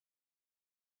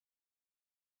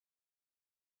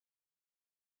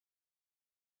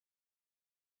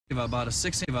If I bought a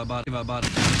 6 inch, if I bought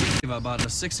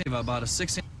a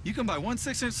 6 inch, You can buy one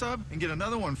 6-inch sub and get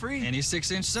another one free. any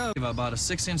 6-inch sub. If I bought a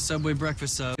 6-inch Subway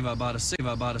breakfast sub. If I bought a 6,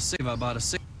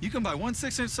 You can buy one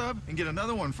 6-inch sub and get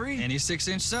another one free. any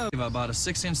 6-inch sub. If I bought a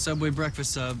 6-inch Subway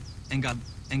breakfast sub and got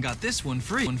this one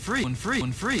free. One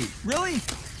free. Really?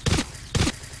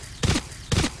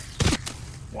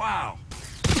 Wow.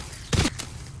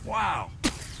 Wow.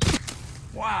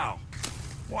 Wow.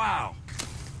 Wow.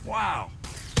 Wow.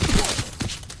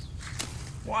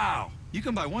 Wow. You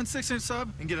can buy one 6-inch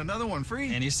sub and get another one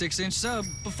free. Any 6-inch sub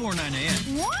before 9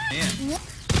 a.m. What?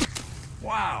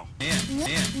 Wow.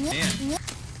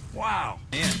 Wow.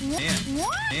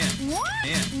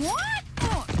 What?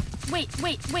 Oh, wait.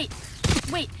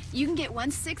 You can get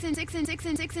one 6-inch.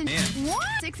 What?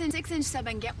 6-inch sub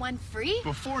and get one free?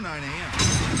 Before 9 a.m.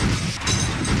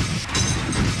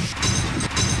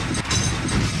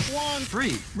 One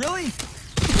Free. Really?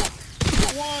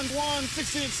 one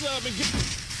 6-inch sub and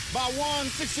buy one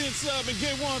 6-inch sub and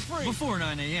get one free. Before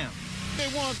 9 a.m.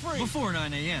 Get one free. Before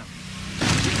 9 a.m.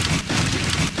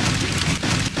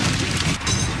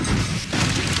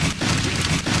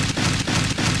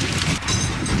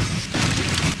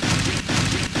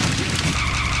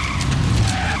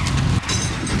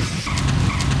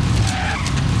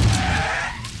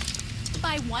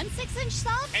 Buy one 6-inch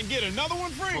sub? And get another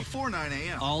one free. Before 9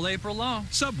 a.m. All April long.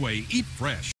 Subway, eat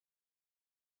fresh.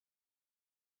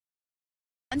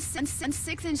 One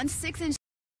 6-inch.